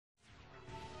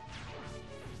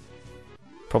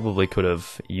Probably could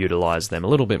have utilised them a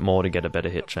little bit more to get a better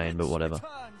hit chain, but whatever.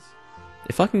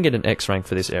 If I can get an X rank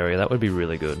for this area, that would be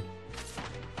really good.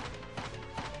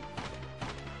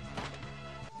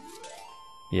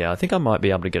 Yeah, I think I might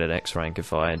be able to get an X rank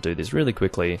if I do this really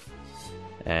quickly,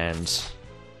 and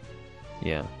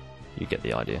yeah, you get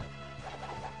the idea.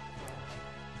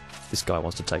 This guy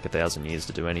wants to take 1,000 years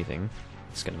to do anything.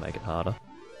 It's going to make it harder.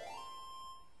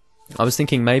 I was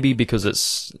thinking maybe because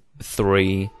it's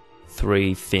three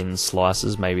thin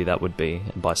slices, maybe that would be,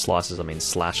 and by slices I mean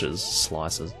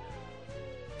slices.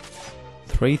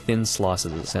 3 thin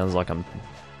slices, it sounds like I'm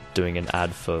doing an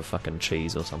ad for fucking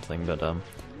cheese or something, but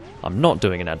I'm not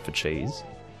doing an ad for cheese.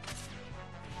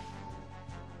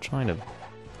 I'm trying to...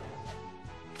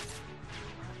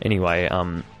 Anyway,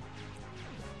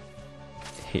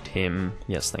 hit him.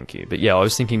 Yes, thank you. But yeah, I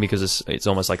was thinking because it's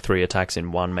almost like 3 attacks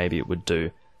in one, maybe it would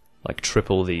do like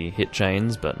triple the hit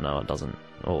chains, but no, it doesn't.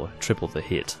 Or triple the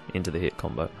hit into the hit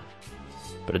combo.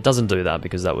 But it doesn't do that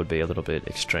because that would be a little bit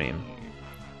extreme.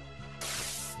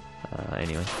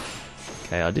 Anyway.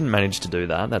 Okay, I didn't manage to do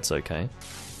that. That's okay.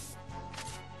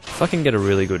 If I can get a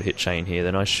really good hit chain here,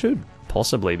 then I should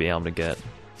possibly be able to get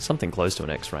something close to an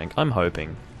X rank. I'm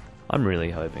hoping. I'm really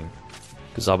hoping.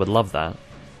 Because I would love that.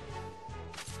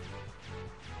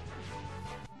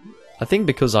 I think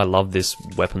because I love this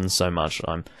weapon so much,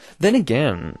 then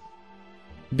again,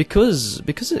 because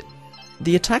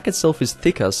the attack itself is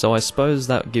thicker, so I suppose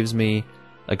that gives me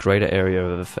a greater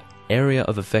area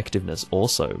of effectiveness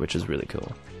also, which is really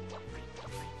cool.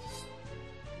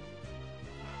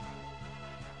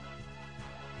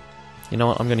 You know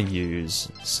what, I'm going to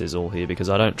use Sizzle here because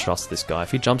I don't trust this guy.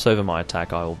 If he jumps over my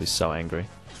attack, I will be so angry.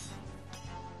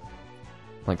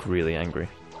 Like, really angry.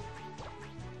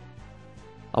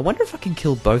 I wonder if I can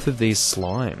kill both of these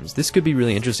slimes. This could be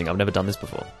really interesting. I've never done this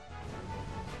before.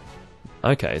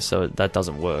 Okay, so that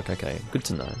doesn't work. Okay, good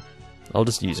to know. I'll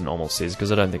just use normal Sizz, because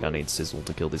I don't think I need Sizzle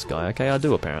to kill this guy. Okay, I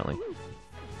do apparently.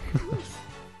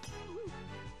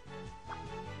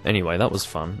 Anyway, that was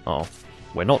fun. Oh,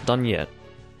 we're not done yet.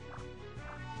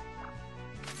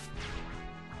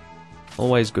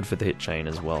 Always good for the hit chain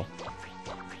as well.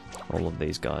 All of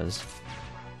these guys.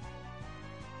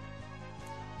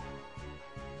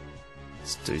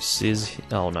 Let's do Sizz.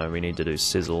 Oh no, we need to do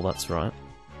Sizzle, that's right.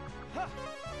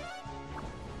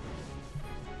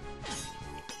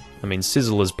 I mean,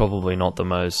 Sizzle is probably not the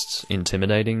most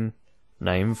intimidating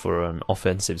name for an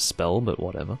offensive spell, but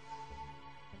whatever.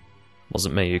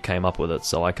 Wasn't me who came up with it,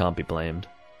 so I can't be blamed.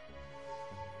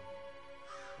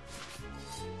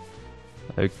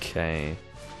 Okay.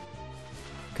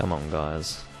 Come on,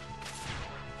 guys.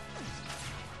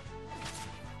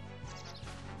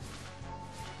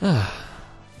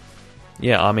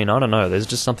 Yeah, I mean, I don't know. There's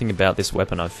just something about this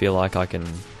weapon. I feel like I can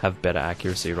have better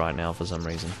accuracy right now for some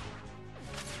reason.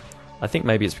 I think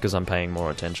maybe it's because I'm paying more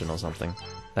attention or something.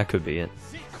 That could be it.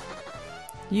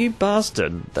 You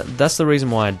bastard! That's the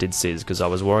reason why I did Sizz, because I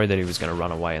was worried that he was going to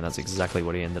run away, and that's exactly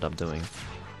what he ended up doing.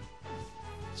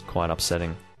 It's quite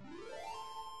upsetting.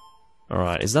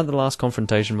 Alright, is that the last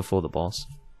confrontation before the boss?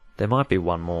 There might be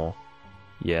one more.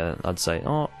 Yeah, I'd say...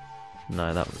 Oh,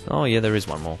 no, that... Oh, yeah, there is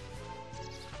one more.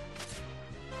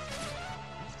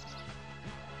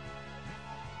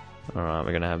 Alright,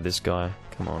 we're going to have this guy.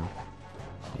 Come on.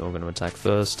 You're going to attack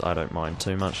first. I don't mind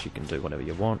too much. You can do whatever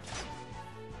you want.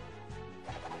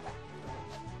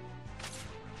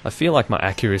 I feel like my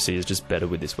accuracy is just better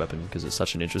with this weapon because it's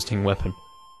such an interesting weapon.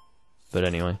 But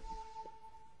anyway.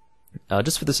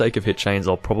 Just for the sake of hit chains,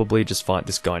 I'll probably just fight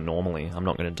this guy normally. I'm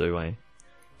not going to do a...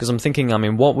 Because I'm thinking, I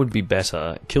mean, what would be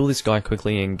better? Kill this guy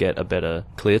quickly and get a better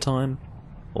clear time?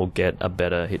 Or get a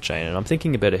better hit chain? And I'm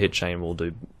thinking a better hit chain will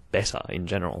do better in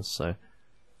general, so...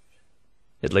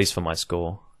 At least for my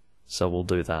score. So we'll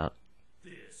do that.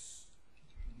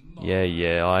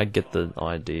 Yeah, I get the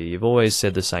idea. You've always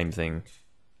said the same thing.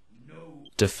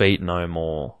 Defeat no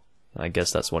more. I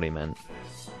guess that's what he meant.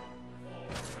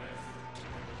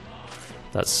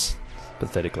 That's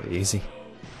pathetically easy.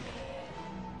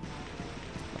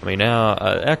 I mean,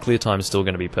 our clear time is still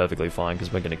going to be perfectly fine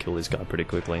because we're going to kill this guy pretty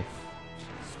quickly.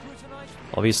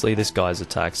 Obviously, this guy's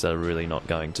attacks are really not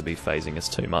going to be phasing us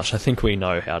too much. I think we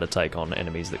know how to take on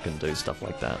enemies that can do stuff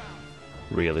like that.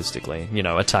 Realistically. You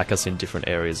know, attack us in different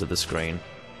areas of the screen.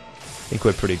 I think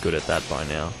we're pretty good at that by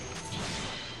now.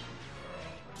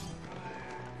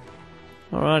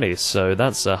 Alrighty, so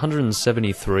that's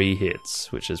 173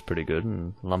 hits, which is pretty good,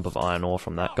 and a lump of iron ore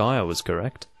from that guy, I was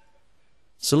correct.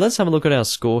 So let's have a look at our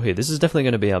score here. This is definitely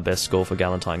going to be our best score for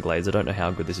Galentyne Glades. I don't know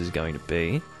how good this is going to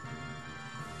be.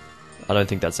 I don't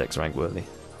think that's X rank worthy.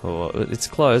 Or it's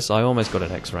close, I almost got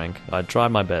an X rank. I tried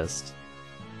my best.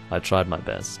 I tried my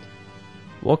best.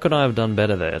 What could I have done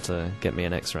better there to get me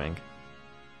an X rank?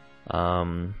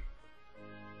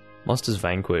 Monsters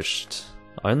vanquished.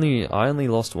 I only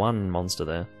lost one monster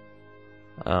there.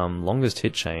 Longest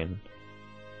hit chain.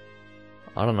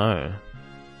 I don't know.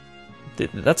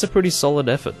 That's a pretty solid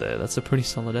effort there. That's a pretty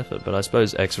solid effort, but I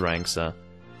suppose X ranks are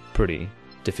pretty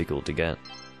difficult to get.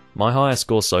 My highest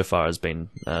score so far has been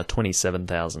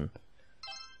 27,000.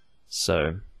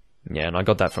 So, yeah, and I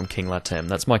got that from King Latem.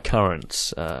 That's my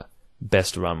current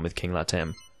best run with King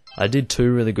Latem. I did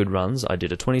 2 really good runs. I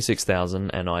did a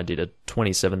 26,000 and I did a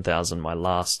 27,000 my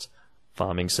last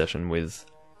farming session with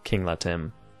King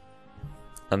Latem.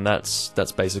 And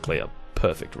that's basically a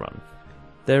perfect run.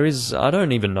 There is, I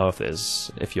don't even know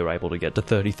if you're able to get to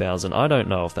 30,000. I don't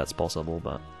know if that's possible,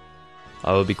 but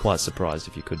I would be quite surprised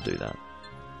if you could do that.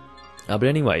 But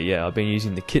anyway, yeah, I've been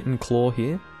using the Kitten Claw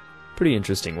here. Pretty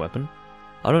interesting weapon.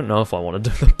 I don't know if I want to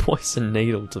do the Poison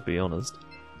Needle, to be honest.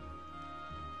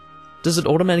 Does it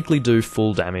automatically do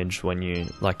full damage when you,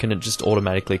 like, can it just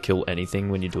automatically kill anything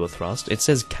when you do a thrust? It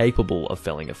says capable of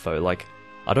felling a foe. Like,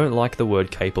 I don't like the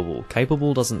word capable.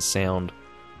 Capable doesn't sound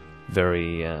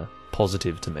very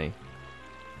positive to me.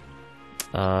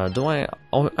 I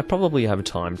probably have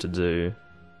time to do...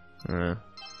 do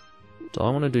I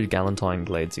want to do Galentyne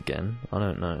Glades again? I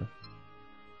don't know.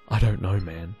 I don't know,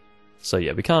 man. So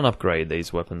yeah, we can't upgrade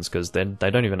these weapons because they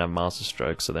don't even have Master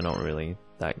Stroke, so they're not really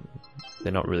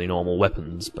normal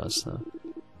weapons. But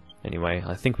anyway,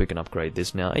 I think we can upgrade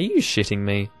this now. Are you shitting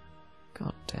me?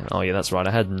 God damn. Oh yeah, that's right.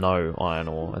 I had no iron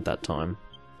ore at that time.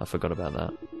 I forgot about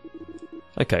that.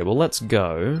 Okay, well let's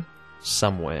go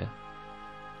somewhere.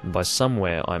 And by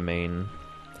somewhere, I mean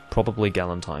probably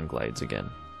Galentyne Glades again.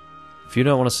 If you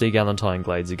don't want to see Galentyne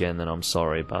Glades again, then I'm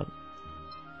sorry, but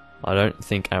I don't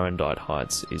think Arondight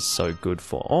Heights is so good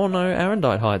for... Oh no,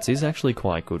 Arondight Heights is actually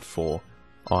quite good for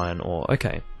iron ore.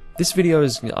 Okay, this video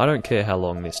is... I don't care how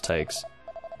long this takes.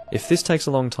 If this takes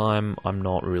a long time, I'm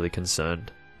not really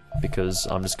concerned, because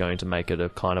I'm just going to make it a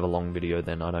kind of a long video,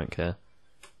 then I don't care.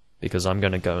 Because I'm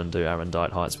going to go and do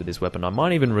Arondight Heights with this weapon. I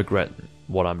might even regret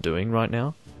what I'm doing right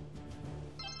now.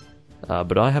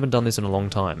 But I haven't done this in a long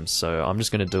time, so I'm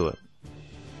just going to do it.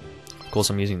 Of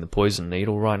course, I'm using the Poison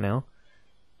Needle right now.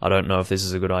 I don't know if this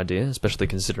is a good idea, especially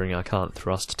considering I can't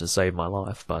thrust to save my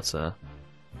life, but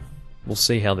we'll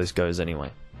see how this goes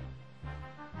anyway.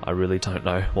 I really don't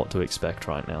know what to expect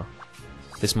right now.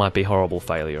 This might be horrible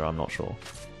failure, I'm not sure.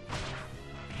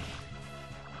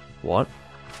 What?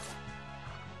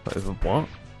 What?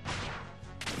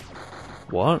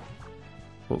 What?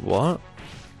 What?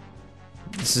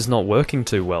 This is not working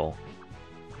too well.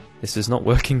 This is not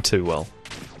working too well.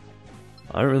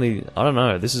 I don't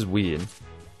know, this is weird.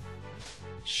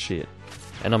 Shit.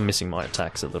 And I'm missing my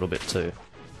attacks a little bit too.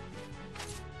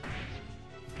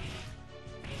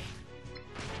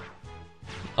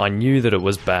 I knew that it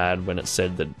was bad when it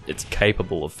said that it's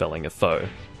capable of felling a foe.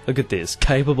 Look at this,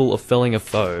 capable of felling a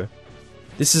foe.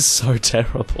 This is so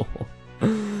terrible.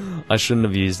 I shouldn't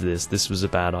have used this. This was a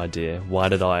bad idea. Why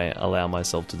did I allow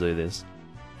myself to do this?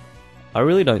 I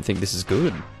really don't think this is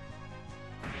good.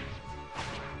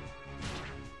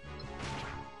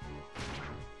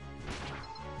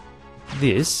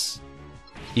 This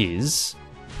is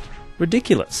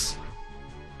ridiculous,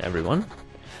 everyone.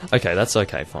 Okay, that's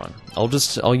okay, fine.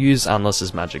 I'll use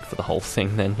Unless's magic for the whole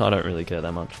thing then. I don't really care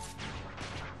that much.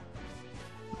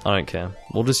 I don't care.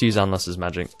 We'll just use Unless's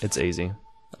magic. It's easy.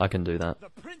 I can do that.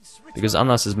 Because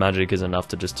Unless's magic is enough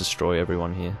to just destroy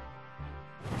everyone here.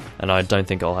 And I don't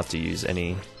think I'll have to use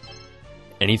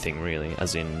anything really,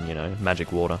 as in, you know,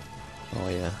 magic water. Oh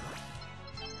yeah.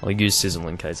 I'll use Sizzle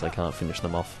in case I can't finish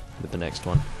them off with the next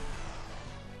one.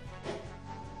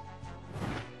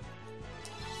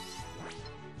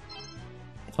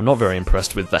 I'm not very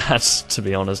impressed with that, to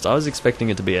be honest. I was expecting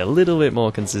it to be a little bit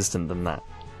more consistent than that.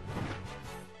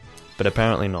 But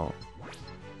apparently not.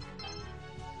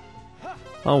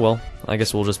 Oh well, I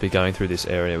guess we'll just be going through this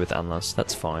area with Unless.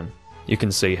 That's fine. You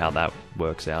can see how that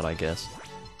works out, I guess.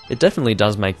 It definitely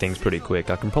does make things pretty quick.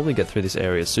 I can probably get through this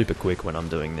area super quick when I'm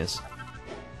doing this.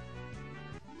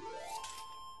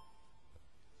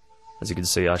 As you can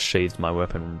see, I sheathed my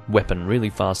weapon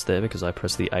really fast there because I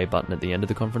pressed the A button at the end of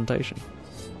the confrontation.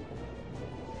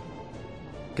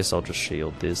 Guess I'll just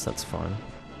shield this, that's fine.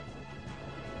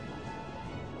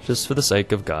 Just for the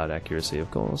sake of guard accuracy, of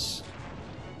course.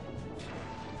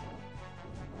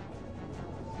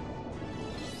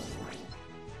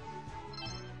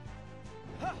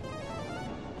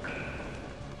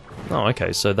 Oh,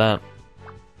 okay, so that...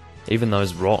 even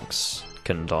those rocks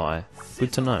can die.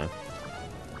 Good to know.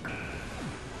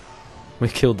 We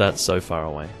killed that so far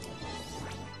away.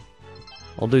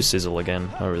 I'll do Sizzle again,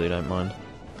 I really don't mind.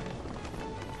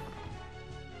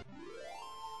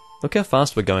 Look how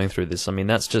fast we're going through this. I mean,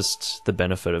 that's just the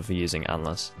benefit of using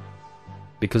Unless.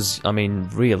 Because, I mean,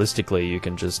 realistically, you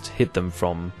can just hit them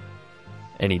from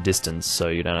any distance, so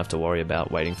you don't have to worry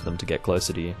about waiting for them to get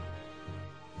closer to you.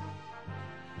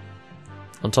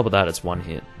 On top of that, it's one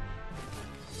hit.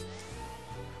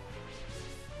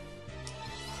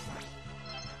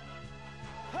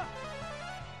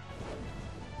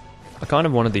 I kind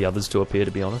of wanted the others to appear,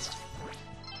 to be honest.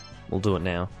 We'll do it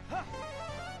now.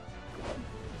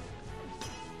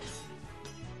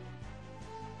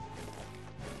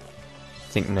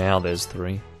 I think now there's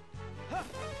 3.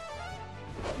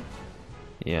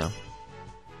 Yeah.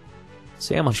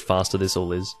 See how much faster this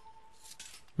all is?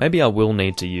 Maybe I will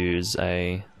need to use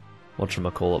a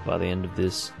whatchamacallit by the end of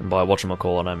this. And by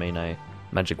whatchamacallit I mean a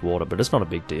magic water, but it's not a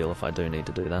big deal if I do need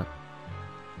to do that.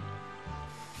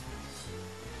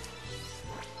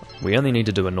 We only need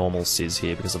to do a normal Sizz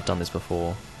here because I've done this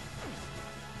before.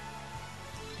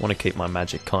 I want to keep my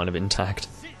magic kind of intact.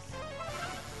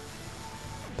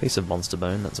 Piece of monster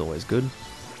bone, that's always good.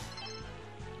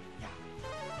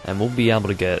 And we'll be able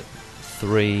to get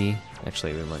 3...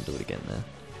 Actually, we won't do it again there.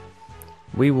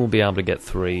 We will be able to get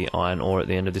 3 iron ore at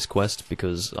the end of this quest,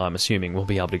 because I'm assuming we'll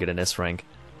be able to get an S rank.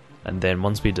 And then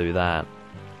once we do that,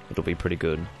 it'll be pretty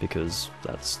good, because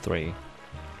that's 3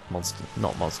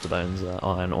 not monster bones,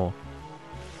 iron ore.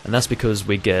 And that's because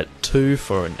we get 2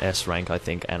 for an S rank, I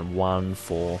think, and 1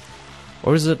 for...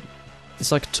 Or is it...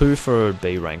 It's like 2 for a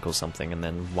B rank or something, and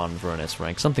then 1 for an S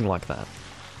rank, something like that.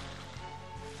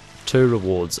 2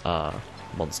 rewards are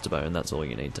monster bone, that's all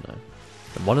you need to know.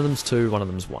 And one of them's 2, one of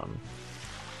them's 1.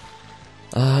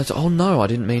 Oh no, I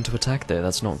didn't mean to attack there,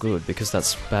 that's not good, because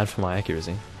that's bad for my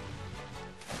accuracy.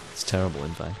 It's terrible,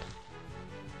 in fact.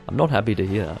 I'm not happy to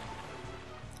hear that.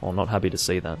 Or not happy to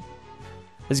see that.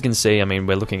 As you can see, I mean,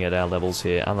 we're looking at our levels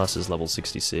here. Unless is level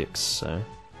 66, so...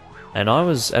 And I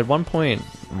was, at one point,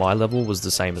 my level was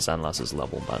the same as Unless's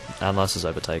level, but Unless has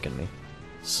overtaken me.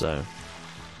 So...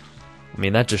 I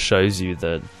mean, that just shows you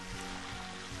that...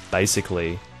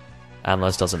 Basically,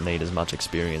 Unless doesn't need as much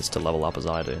experience to level up as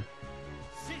I do.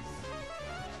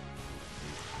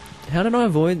 How did I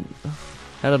avoid...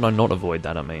 How did I not avoid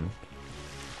that, I mean?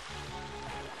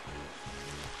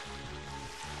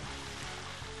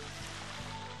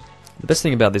 The best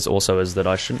thing about this also is that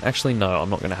I shouldn't actually know I'm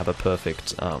not going to have a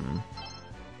perfect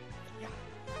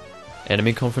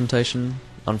enemy confrontation,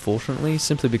 unfortunately,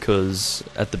 simply because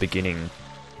at the beginning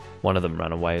one of them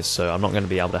ran away, so I'm not going to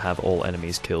be able to have all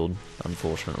enemies killed,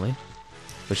 unfortunately,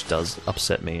 which does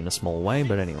upset me in a small way,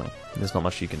 but anyway, there's not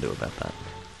much you can do about that.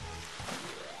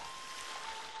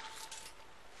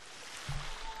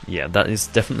 Yeah, that is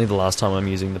definitely the last time I'm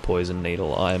using the poison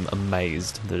needle. I'm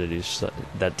amazed that it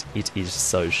is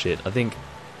so shit. I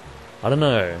don't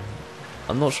know.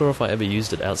 I'm not sure if I ever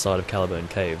used it outside of Caliburn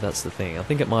Cave. That's the thing. I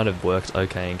think it might have worked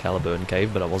okay in Caliburn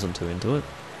Cave, but I wasn't too into it.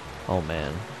 Oh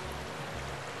man.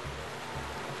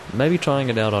 Maybe trying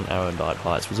it out on Arondight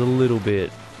Heights was a little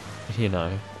bit, you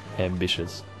know,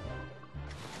 ambitious.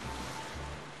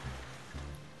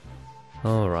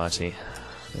 Alrighty.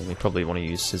 And we probably want to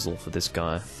use Sizzle for this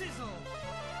guy.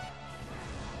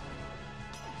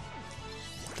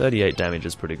 38 damage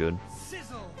is pretty good.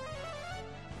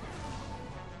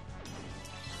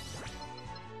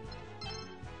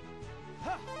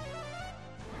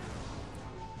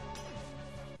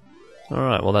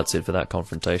 Alright, well that's it for that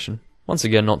confrontation. Once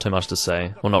again, not too much to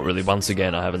say. Well, not really once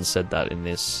again, I haven't said that in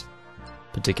this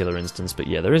particular instance, but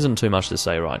yeah, there isn't too much to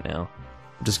say right now.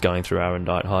 I'm just going through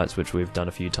Arondight Heights, which we've done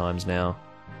a few times now.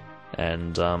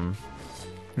 And,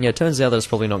 yeah, it turns out that it's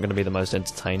probably not going to be the most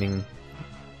entertaining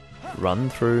run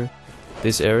through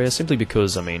this area, simply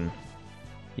because, I mean,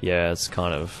 yeah, it's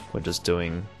kind of, we're just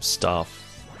doing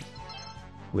stuff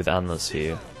with Unless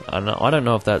here. And I don't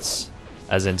know if that's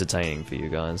as entertaining for you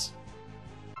guys.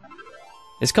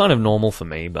 It's kind of normal for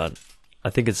me, but I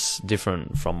think it's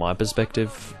different from my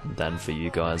perspective than for you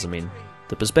guys. I mean,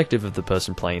 the perspective of the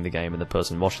person playing the game and the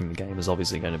person watching the game is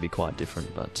obviously going to be quite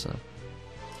different, but...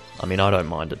 I mean, I don't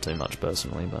mind it too much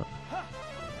personally, but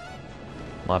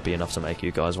might be enough to make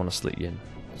you guys want to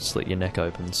slit your neck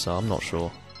open. So I'm not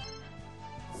sure.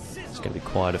 There's going to be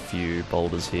quite a few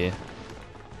boulders here.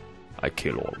 I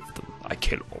kill all of them. I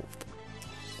kill all of them.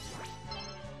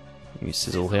 Use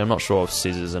Sizzle here. I'm not sure if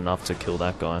Sizz is enough to kill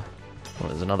that guy. Well,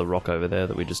 there's another rock over there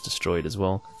that we just destroyed as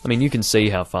well. I mean, you can see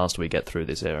how fast we get through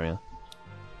this area.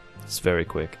 It's very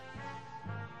quick.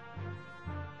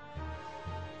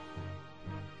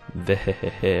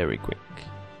 Very quick.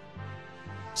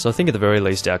 So I think at the very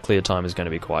least our clear time is going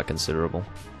to be quite considerable.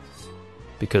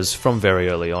 Because from very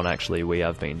early on, actually, we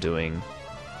have been doing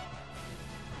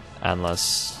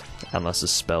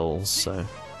Anlas's spells, so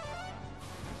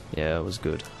yeah, it was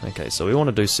good. Okay, so we want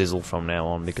to do Sizzle from now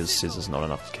on, because Scissor's not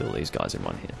enough to kill these guys in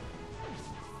one hit.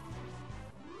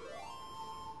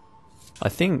 I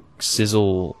think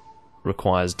Sizzle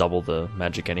requires double the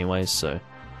magic anyway, so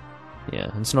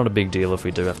yeah, it's not a big deal if we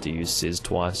do have to use Sizz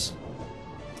twice.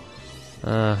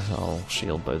 I'll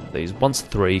shield both of these. Once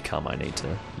 3 come, I need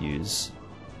to use...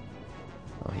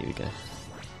 Oh, here we go.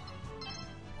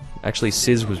 Actually,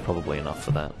 Sizz was probably enough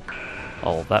for that.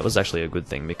 Oh, that was actually a good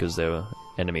thing, because there were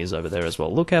enemies over there as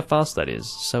well. Look how fast that is.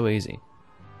 So easy.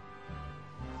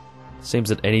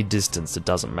 Seems at any distance, it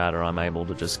doesn't matter, I'm able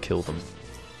to just kill them.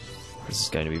 This is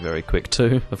going to be very quick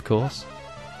too, of course.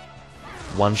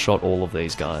 One-shot all of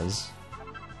these guys.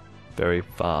 Very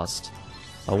fast.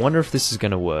 I wonder if this is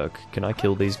going to work. Can I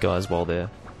kill these guys while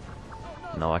they're...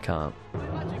 No, I can't.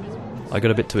 I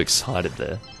got a bit too excited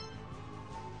there.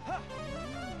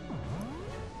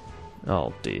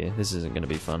 Oh dear, this isn't going to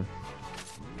be fun.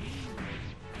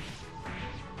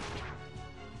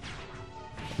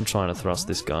 I'm trying to thrust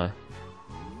this guy.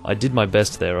 I did my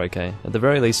best there, okay. At the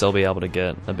very least I'll be able to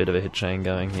get a bit of a hit chain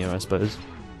going here, I suppose.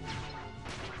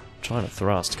 I'm trying to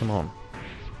thrust, come on.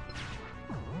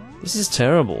 This is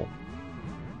terrible.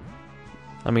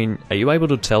 I mean, are you able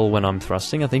to tell when I'm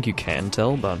thrusting? I think you can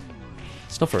tell, but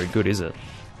it's not very good, is it?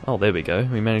 Oh, there we go.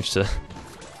 We managed to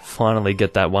finally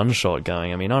get that one shot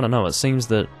going. I mean, I don't know, it seems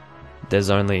that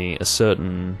there's only a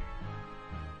certain...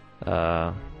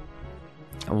 what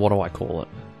do I call it?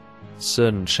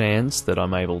 Certain chance that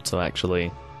I'm able to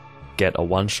actually get a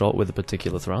one shot with a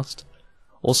particular thrust.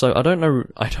 Also,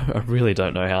 I really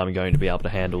don't know how I'm going to be able to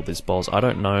handle this boss. I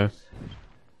don't know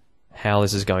how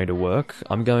this is going to work.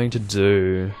 I'm going to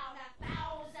do,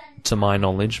 to my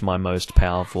knowledge, my most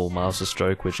powerful Master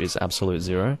Stroke, which is Absolute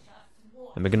Zero.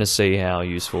 And we're going to see how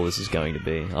useful this is going to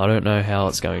be. I don't know how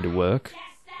it's going to work.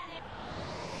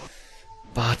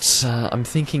 But I'm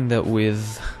thinking that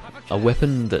with a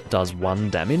weapon that does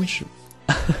 1 damage,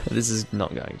 this is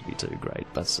not going to be too great,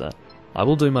 but I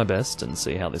will do my best and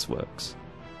see how this works.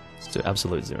 Let's do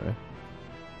Absolute Zero.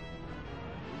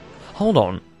 Hold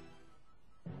on!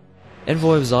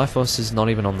 Envoy of Xiphos is not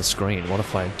even on the screen. What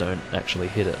if I don't actually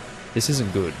hit it? This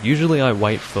isn't good. Usually I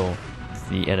wait for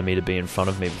the enemy to be in front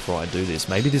of me before I do this.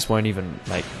 Maybe this won't even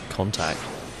make contact.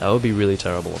 That would be really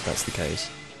terrible if that's the case.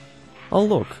 Oh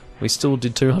look, we still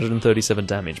did 237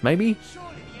 damage. Maybe...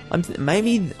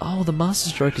 oh, the Master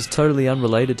Stroke is totally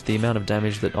unrelated to the amount of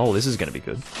damage that... Oh, this is going to be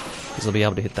good. Because I'll be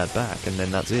able to hit that back, and then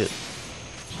that's it.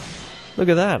 Look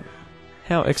at that!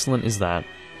 How excellent is that?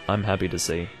 I'm happy to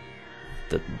see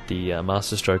that the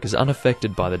Master Stroke is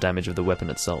unaffected by the damage of the weapon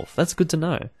itself. That's good to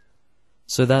know.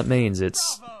 So that means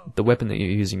it's... the weapon that you're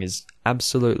using is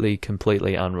absolutely,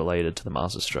 completely unrelated to the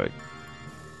Master Stroke.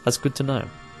 That's good to know.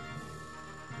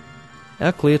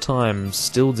 Our clear time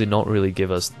still did not really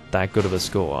give us that good of a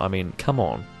score. I mean, come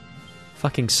on.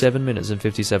 Fucking 7 minutes and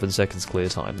 57 seconds clear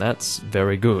time. That's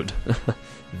very good.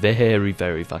 Very,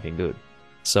 very fucking good.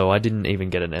 So I didn't even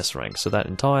get an S rank, so that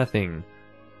entire thing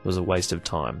was a waste of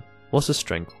time. What's the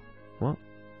strength? What?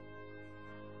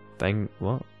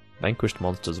 What? Vanquished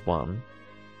monsters 1.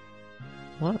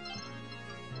 What?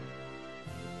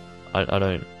 I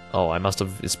don't... Oh, I must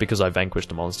have... It's because I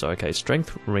vanquished a monster. Okay,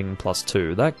 strength ring plus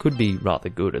 2. That could be rather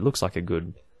good. It looks like a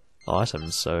good item,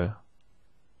 so...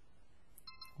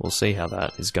 We'll see how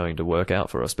that is going to work out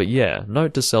for us. But yeah,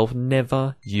 note to self,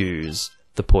 never use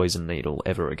the poison needle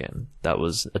ever again. That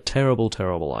was a terrible,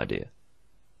 terrible idea.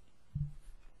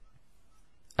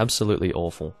 Absolutely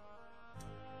awful.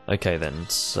 Okay then,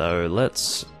 so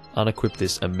let's unequip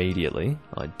this immediately.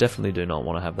 I definitely do not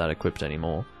want to have that equipped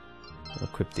anymore.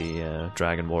 Equip the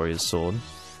Dragon Warrior's sword.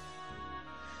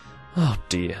 Oh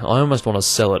dear, I almost want to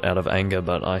sell it out of anger,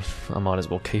 but I might as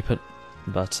well keep it.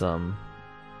 But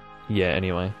yeah,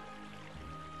 anyway.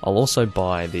 I'll also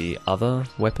buy the other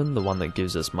weapon, the one that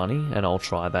gives us money, and I'll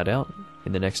try that out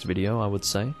in the next video, I would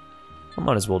say. I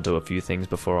might as well do a few things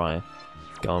before I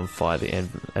go and fight the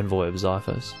Envoy of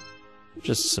Xiphos.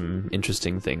 Just some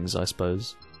interesting things, I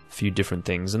suppose. A few different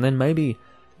things, and then maybe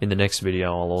in the next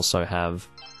video I'll also have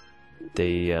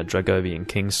the Dragovian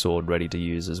King's Sword ready to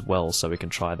use as well, so we can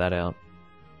try that out.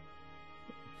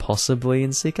 Possibly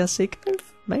in Sika Sika?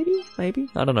 Maybe?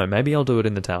 I don't know, maybe I'll do it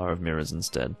in the Tower of Mirrors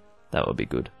instead. That would be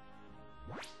good.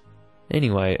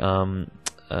 Anyway, what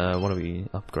are we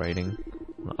upgrading?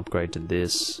 Upgrade to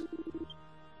this.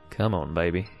 Come on,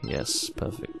 baby. Yes,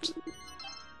 perfect.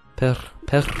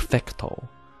 Perfecto.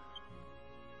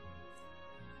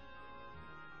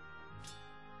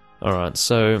 Alright,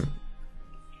 so...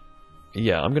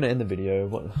 yeah, I'm gonna end the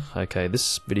video. Okay,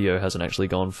 this video hasn't actually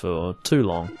gone for too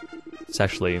long. It's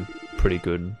actually pretty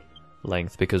good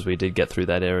length because we did get through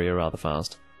that area rather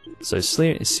fast. So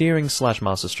Searing /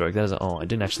 Master Stroke, that is, oh, I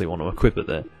didn't actually want to equip it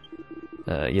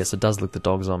there. Yes, it does lick the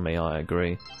dogs on me, I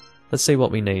agree. Let's see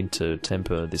what we need to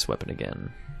temper this weapon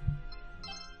again.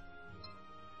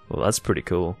 Well, that's pretty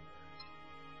cool.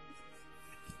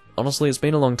 Honestly, it's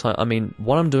been a long time. I mean,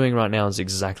 what I'm doing right now is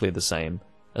exactly the same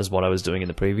as what I was doing in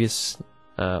the previous,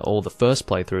 or the first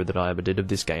playthrough that I ever did of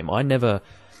this game. I never,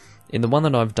 in the one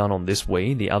that I've done on this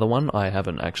Wii, the other one, I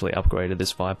haven't actually upgraded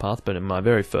this fire path, but in my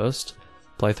very first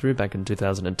playthrough back in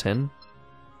 2010,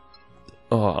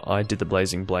 oh, I did the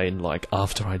Blazing Blade, like,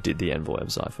 after I did the Envoy of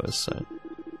Xiphos, so,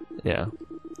 yeah.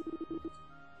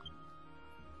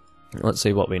 Let's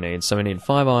see what we need. So we need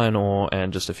 5 iron ore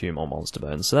and just a few more monster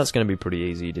bones. So that's going to be pretty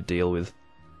easy to deal with.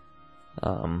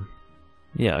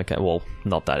 Yeah, okay, well,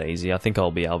 not that easy. I think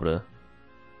I'll be able to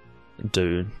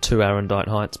do 2 Arondight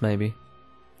Heights, maybe,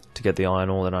 to get the iron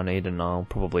ore that I need, and I'll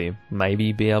probably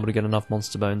maybe be able to get enough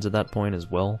monster bones at that point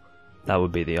as well. That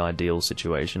would be the ideal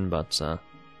situation, but,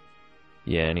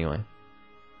 yeah, anyway.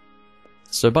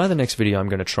 So by the next video, I'm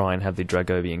going to try and have the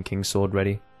Dragovian Kingsword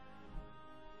ready.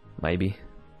 Maybe.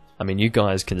 I mean, you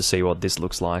guys can see what this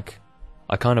looks like.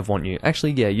 I kind of want you...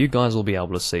 Actually, yeah, you guys will be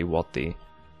able to see what the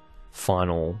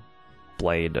final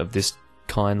blade of this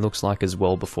kind looks like as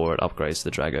well before it upgrades to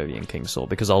the Dragovian Kingsword,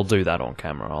 because I'll do that on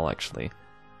camera. I'll actually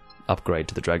upgrade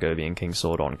to the Dragovian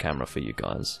Kingsword on camera for you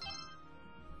guys.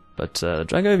 But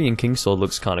Dragovian Kingsword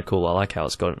looks kind of cool. I like how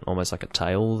it's got almost like a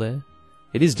tail there.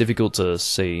 It is difficult to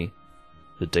see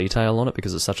the detail on it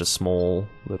because it's such a small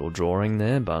little drawing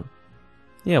there, but...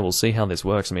 yeah, we'll see how this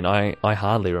works. I mean, I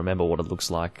hardly remember what it looks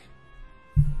like.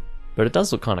 But it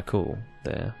does look kind of cool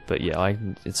there. But yeah,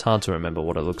 it's hard to remember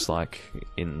what it looks like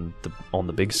on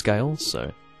the big scale,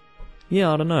 so...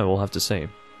 yeah, I don't know, we'll have to see.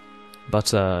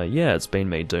 But yeah, it's been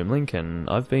me, Doomlink, and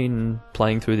I've been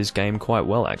playing through this game quite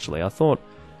well, actually.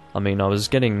 I mean, I was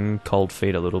getting cold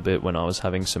feet a little bit when I was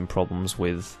having some problems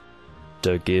with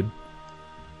Gib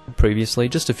previously.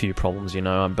 Just a few problems, you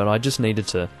know, but I just needed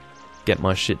to get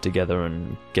my shit together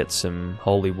and get some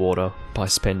holy water by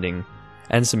spending,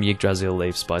 and some Yggdrasil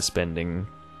leaves by spending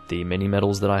the mini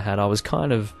medals that I had. I was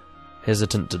kind of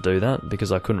hesitant to do that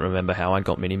because I couldn't remember how I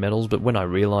got mini medals, but when I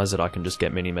realised that I can just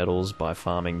get mini medals by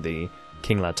farming the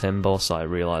King Latem boss, I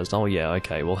realised, oh yeah,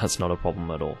 okay, well that's not a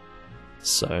problem at all.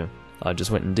 So I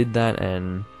just went and did that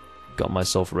and got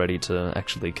myself ready to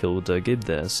actually kill Gib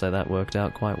there, so that worked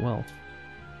out quite well.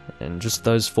 And just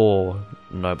those 4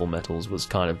 noble metals was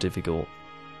kind of difficult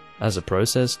as a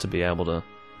process to be able to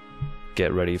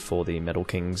get ready for the Metal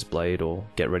King's Blade, or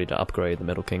get ready to upgrade the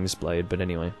Metal King's Blade, but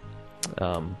anyway.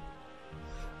 I'm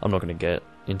not going to get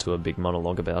into a big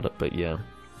monologue about it, but yeah.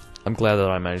 I'm glad that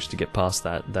I managed to get past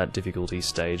that difficulty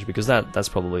stage, because that's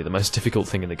probably the most difficult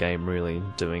thing in the game, really,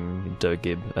 doing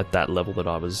Gib at that level that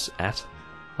I was at.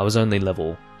 I was only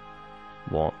level,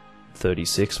 what,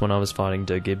 36 when I was fighting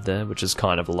Gib there, which is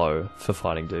kind of low for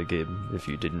fighting Gib, if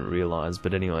you didn't realise.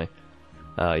 But anyway,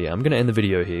 yeah, I'm going to end the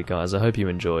video here, guys. I hope you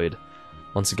enjoyed.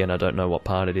 Once again, I don't know what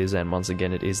part it is, and once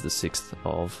again, it is the 6th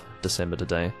of December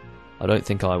today. I don't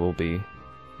think I will be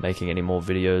making any more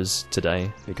videos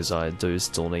today, because I do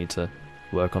still need to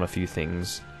work on a few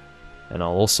things. And I'll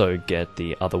also get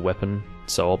the other weapon,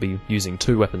 so I'll be using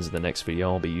 2 weapons in the next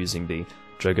video. I'll be using the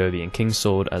Dragovian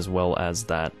Kingsword as well as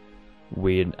that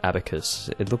weird abacus.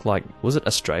 It looked like... was it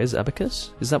Astrea's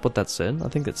abacus? Is that what that said? I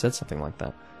think it said something like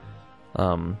that.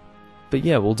 But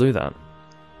yeah, we'll do that.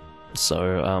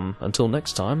 So, until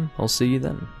next time, I'll see you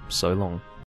then. So long.